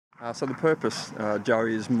So the purpose,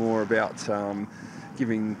 Joey, is more about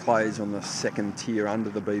giving players on the second tier under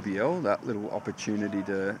the BBL that little opportunity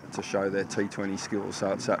to show their T20 skills.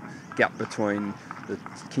 So it's that gap between the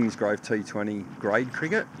Kingsgrove T20 grade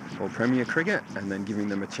cricket or Premier cricket, and then giving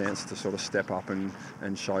them a chance to sort of step up and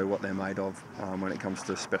show what they're made of when it comes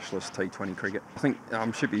to specialist T20 cricket. I think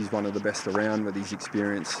Shippy's one of the best around with his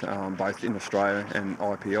experience both in Australia and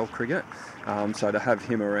IPL cricket. So to have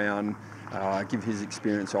him around, give his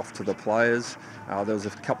experience off to the players. There was a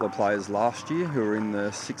couple of players last year who were in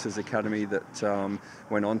the Sixers Academy that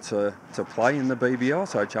went on to play in the BBL.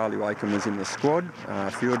 So Charlie Wakem was in the squad,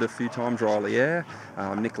 fielded a few times, Riley Eyre,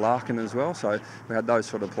 Nick Larkin as well. So we had those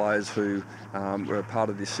sort of players who were a part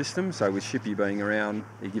of this system. So with Shippy being around,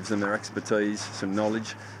 he gives them their expertise, some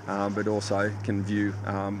knowledge, but also can view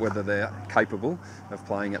whether they're capable of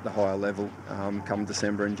playing at the higher level come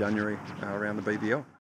December and January around the BBL.